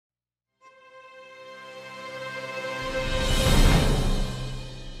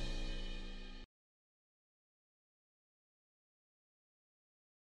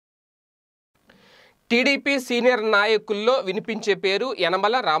TDP senior నాయకుల్లో వినిపించే పేరు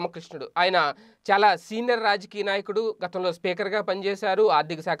యనమల రామకృష్ణుడు. ఆయన చాలా సీనియర్ రాజకీయ నాయకుడు. గతంలో స్పీకర్గా పనిచేశారు,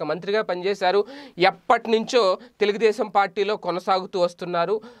 ఆర్థిక శాఖ మంత్రిగా పనిచేశారు. ఎప్పటినుంచో తెలుగుదేశం పార్టీలో కొనసాగుతూ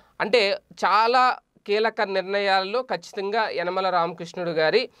వస్తున్నారు. అంటే చాలా కీలక నిర్ణయాల్లో ఖచ్చితంగా యనమల రామకృష్ణుడు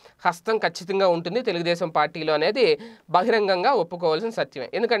గారి హస్తం ఖచ్చితంగా ఉంటుంది తెలుగుదేశం పార్టీలో అనేది బహిరంగంగా ఒప్పుకోవాల్సిన సత్యమే.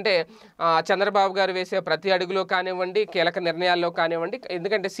 ఎందుకంటే చంద్రబాబు గారు వేసే ప్రతి అడుగులో కానివ్వండి, కీలక నిర్ణయాల్లో కానివ్వండి,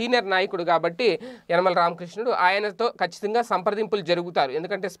 ఎందుకంటే సీనియర్ నాయకుడు కాబట్టి యనమల రామకృష్ణుడు ఆయనతో ఖచ్చితంగా సంప్రదింపులు జరుగుతారు.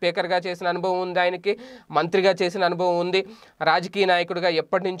 ఎందుకంటే స్పీకర్గా చేసిన అనుభవం ఉంది ఆయనకి, మంత్రిగా చేసిన అనుభవం ఉంది, రాజకీయ నాయకుడిగా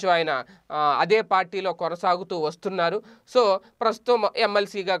ఎప్పటి నుంచో ఆయన అదే పార్టీలో కొనసాగుతూ వస్తున్నారు. సో ప్రస్తుతం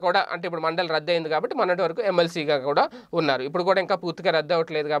ఎమ్మెల్సీగా కూడా, అంటే ఇప్పుడు మండలి రద్దయింది కాబట్టి మొన్నటి వరకు ఎమ్మెల్సీగా కూడా ఉన్నారు. ఇప్పుడు కూడా ఇంకా పూర్తిగా రద్దు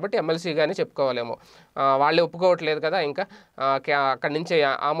అవ్వట్లేదు కాబట్టి ఎమ్మెల్సీగానే చెప్పుకోవాలేమో. వాళ్ళే ఒప్పుకోవట్లేదు కదా, ఇంకా అక్కడి నుంచి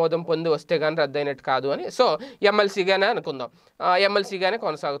ఆమోదం పొంది వస్తే కానీ రద్దు అయినట్టు కాదు అని. సో ఎమ్మెల్సీగానే అనుకుందాం, ఎమ్మెల్సీగానే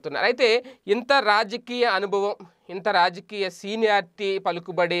కొనసాగుతున్నారు. అయితే ఇంత రాజకీయ అనుభవం, ఇంత రాజకీయ సీనియారిటీ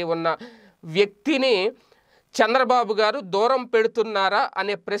పలుకుబడి ఉన్న వ్యక్తిని చంద్రబాబు గారు దూరం పెడుతున్నారా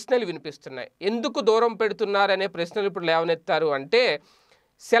అనే ప్రశ్నలు వినిపిస్తున్నాయి. ఎందుకు దూరం పెడుతున్నారనే ప్రశ్నలు ఇప్పుడు లేవనెత్తారు అంటే,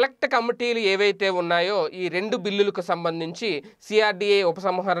 సెలెక్ట్ కమిటీలు ఏవైతే ఉన్నాయో ఈ రెండు బిల్లులకు సంబంధించి సిఆర్డీఏ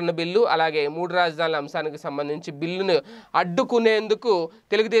ఉపసంహరణ బిల్లు, అలాగే 3 రాజధానుల అంశానికి సంబంధించి బిల్లును అడ్డుకునేందుకు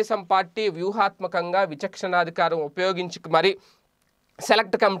తెలుగుదేశం పార్టీ వ్యూహాత్మకంగా విచక్షణాధికారం ఉపయోగించి మరి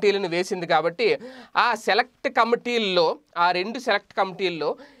సెలెక్ట్ కమిటీలను వేసింది. కాబట్టి ఆ సెలెక్ట్ కమిటీల్లో, ఆ 2 సెలెక్ట్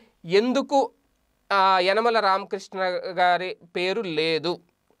కమిటీల్లో ఎందుకు యనమల రామకృష్ణ గారి పేరు లేదు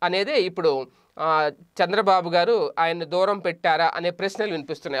అనేదే ఇప్పుడు చంద్రబాబు గారు ఆయన్ని దూరం పెట్టారా అనే ప్రశ్నలు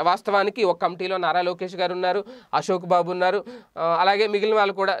వినిపిస్తున్నాయి. వాస్తవానికి ఒక కమిటీలో నారా లోకేష్ గారు ఉన్నారు, అశోక్ బాబు ఉన్నారు, అలాగే మిగిలిన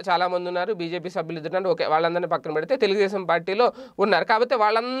వాళ్ళు కూడా చాలామంది ఉన్నారు, బీజేపీ సభ్యులు ఇద్దరు. ఓకే, వాళ్ళందరినీ పక్కన పెడితే తెలుగుదేశం పార్టీలో ఉన్నారు. కాబట్టి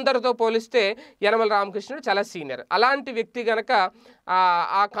వాళ్ళందరితో పోలిస్తే యనమల రామకృష్ణుడు చాలా సీనియర్. అలాంటి వ్యక్తి కనుక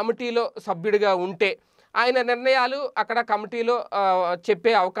ఆ కమిటీలో సభ్యుడిగా ఉంటే ఆయన నిర్ణయాలు అక్కడ కమిటీలో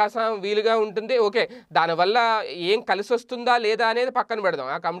చెప్పే అవకాశం వీలుగా ఉంటుంది. ఓకే, దానివల్ల ఏం కలిసి వస్తుందా లేదా అనేది పక్కన పెడదాం.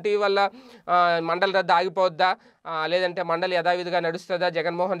 ఆ కమిటీ వల్ల మండలి రద్దు ఆగిపోద్దా, లేదంటే మండలి యథావిధిగా నడుస్తుందా,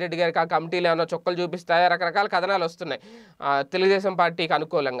 జగన్మోహన్ రెడ్డి గారికి ఆ కమిటీలు ఏమైనా చుక్కలు చూపిస్తాయా, రకరకాల కథనాలు వస్తున్నాయి తెలుగుదేశం పార్టీకి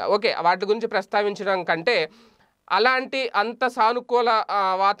అనుకూలంగా. ఓకే, వాటి గురించి ప్రస్తావించడం కంటే అలాంటి అంత సానుకూల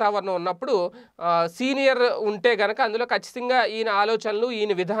వాతావరణం ఉన్నప్పుడు సీనియర్ ఉంటే కనుక అందులో ఖచ్చితంగా ఈయన ఆలోచనలు,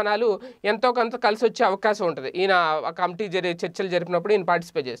 ఈయన విధానాలు ఎంతో కొంత కలిసి వచ్చే అవకాశం ఉంటుంది. ఈయన కమిటీ చర్చలు జరిపినప్పుడు ఈయన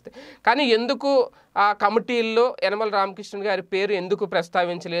పార్టిసిపేట్ చేస్తే. కానీ ఎందుకు ఆ కమిటీల్లో యనమల రామకృష్ణ గారి పేరు ఎందుకు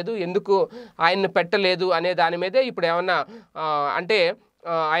ప్రస్తావించలేదు, ఎందుకు ఆయన్ని పెట్టలేదు అనే దాని మీదే ఇప్పుడు ఏమన్నా అంటే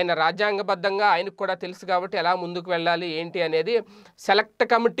ఆయన రాజ్యాంగబద్ధంగా ఆయనకు కూడా తెలుసు కాబట్టి ఎలా ముందుకు వెళ్ళాలి ఏంటి అనేది సెలెక్ట్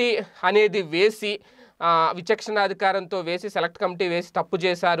కమిటీ అనేది వేసి విచక్షణాధికారంతో వేసి సెలెక్ట్ కమిటీ వేసి తప్పు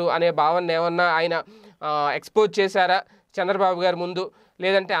చేశారు అనే భావన ఏమన్నా ఆయన ఎక్స్పోజ్ చేశారా చంద్రబాబు గారి ముందు,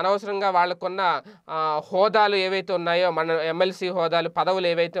 లేదంటే అనవసరంగా వాళ్ళకున్న హోదాలు ఏవైతే ఉన్నాయో, మన ఎమ్మెల్సీ హోదాలు, పదవులు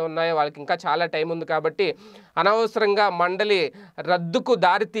ఏవైతే ఉన్నాయో వాళ్ళకి ఇంకా చాలా టైం ఉంది కాబట్టి అనవసరంగా మండలి రద్దుకు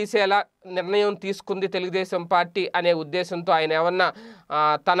దారి తీసేలా నిర్ణయం తీసుకుంది తెలుగుదేశం పార్టీ అనే ఉద్దేశంతో ఆయన ఏమన్నా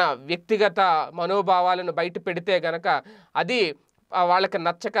తన వ్యక్తిగత మనోభావాలను బయట పెడితే కనుక అది వాళ్ళకి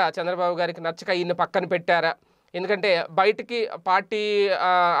నచ్చక, చంద్రబాబు గారికి నచ్చక ఈయన పక్కన పెట్టారా? ఎందుకంటే బయటికి పార్టీ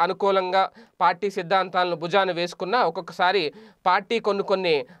అనుకూలంగా పార్టీ సిద్ధాంతాలను భుజాన వేసుకున్న ఒక్కొక్కసారి పార్టీ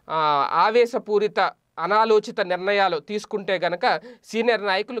కొన్ని ఆవేశపూరిత అనాలోచిత నిర్ణయాలు తీసుకుంటే గనక సీనియర్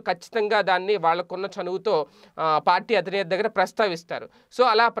నాయకులు ఖచ్చితంగా దాన్ని వాళ్ళకున్న చనువుతో పార్టీ అధినేత దగ్గర ప్రస్తావిస్తారు. సో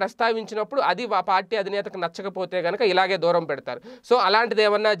అలా ప్రస్తావించినప్పుడు అది పార్టీ అధినేతకు నచ్చకపోతే కనుక ఇలాగే దూరం పెడతారు. సో అలాంటిది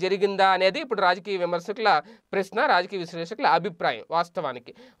ఏమన్నా జరిగిందా అనేది ఇప్పుడు రాజకీయ విమర్శకుల ప్రశ్న, రాజకీయ విశ్లేషకుల అభిప్రాయం.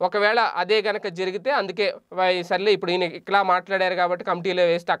 వాస్తవానికి ఒకవేళ అదే గనక జరిగితే, అందుకే సర్లే ఇప్పుడు ఈయన ఇలా మాట్లాడారు కాబట్టి కమిటీలో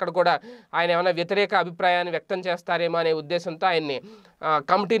వేస్తే అక్కడ కూడా ఆయన ఏమైనా వ్యతిరేక అభిప్రాయాన్ని వ్యక్తం చేస్తారేమో అనే ఉద్దేశంతో ఆయన్ని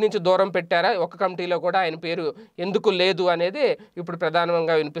కమిటీ నుంచి దూరం పెట్టారా, ఒక కమిటీలో కూడా ఆయన పేరు ఎందుకు లేదు అనేది ఇప్పుడు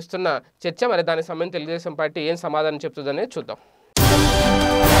ప్రధానంగా వినిపిస్తున్న చర్చ. మరి దానికి సంబంధించి తెలుగుదేశం పార్టీ ఏం సమాధానం చెప్తుందనేది చూద్దాం.